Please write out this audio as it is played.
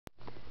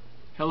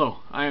Hello,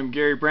 I am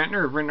Gary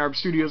Brantner of Rentnarb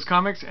Studios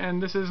Comics,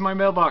 and this is my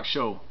mailbox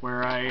show,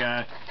 where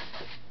I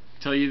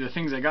tell you the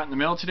things I got in the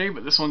mail today,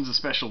 but this one's a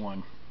special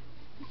one.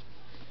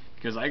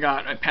 Because I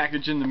got a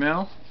package in the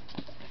mail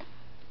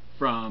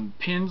from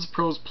Pins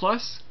Pros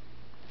Plus.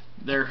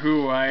 They're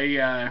who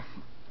I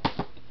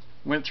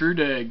went through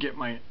to get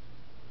my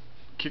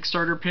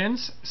Kickstarter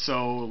pins,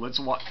 so let's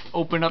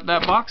open up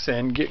that box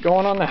and get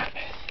going on that.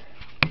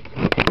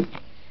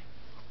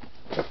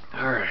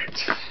 Alright.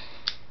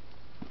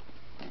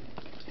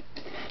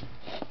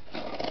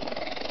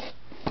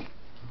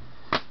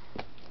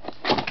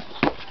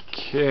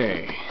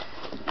 Okay.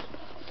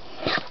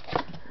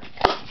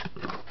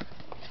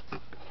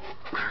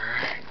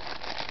 Alright.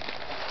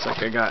 Looks like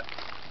I got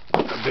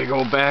a big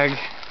old bag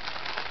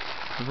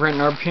of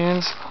Rentnarb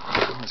pins.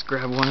 Let's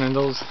grab one of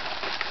those.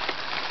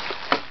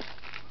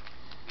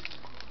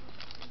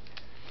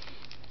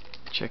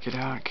 Check it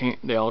out.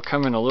 They all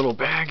come in a little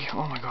bag.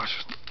 Oh my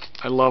gosh.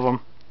 I love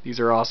them.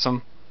 These are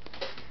awesome.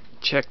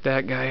 Check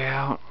that guy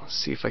out.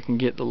 Let's see if I can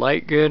get the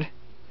light good.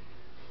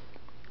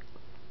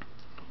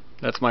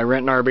 That's my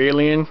Rentnarb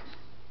alien.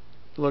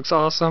 It looks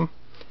awesome.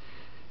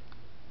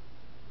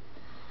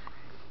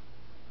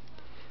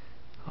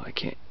 Oh, I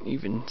can't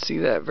even see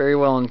that very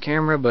well on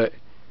camera, but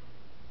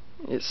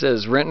it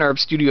says Rentnarb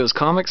Studios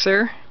Comics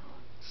there.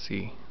 Let's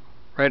see.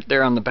 Right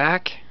there on the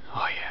back.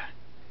 Oh yeah.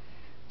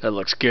 That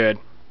looks good.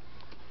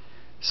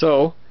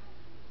 So,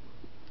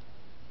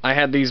 I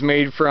had these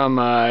made from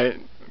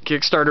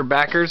Kickstarter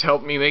backers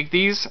helped me make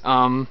these.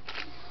 I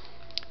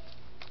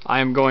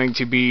am going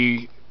to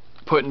be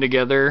putting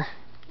together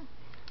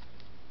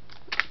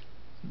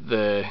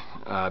the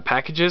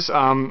packages.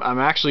 I'm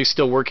actually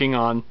still working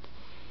on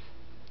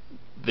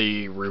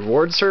the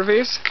reward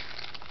surveys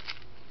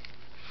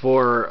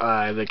for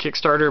the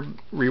Kickstarter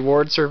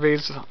reward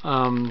surveys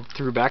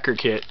through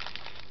BackerKit,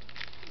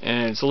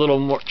 and it's a little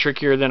more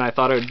trickier than I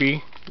thought it would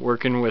be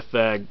working with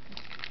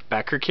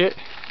BackerKit,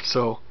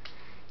 so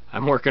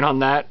I'm working on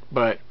that,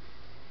 but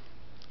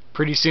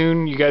pretty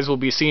soon you guys will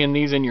be seeing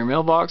these in your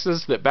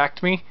mailboxes that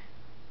backed me.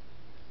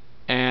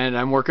 And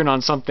I'm working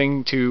on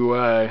something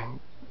to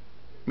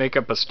make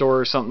up a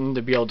store or something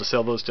to be able to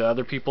sell those to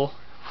other people.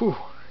 Whew.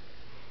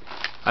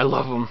 I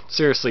love them.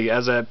 Seriously,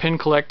 as a pin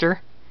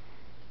collector,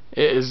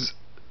 it is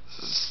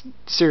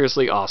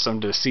seriously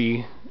awesome to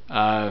see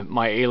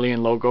my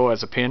alien logo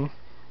as a pin.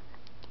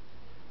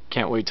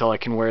 Can't wait till I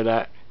can wear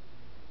that.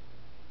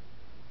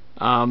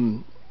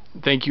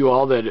 Thank you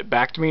all that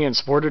backed me and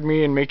supported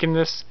me in making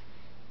this.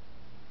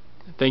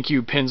 Thank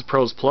you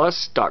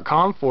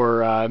pinsprosplus.com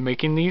for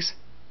making these.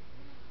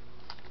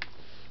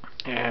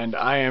 And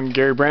I am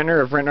Gary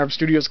Brantner of Rentnarb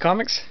Studios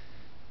Comics.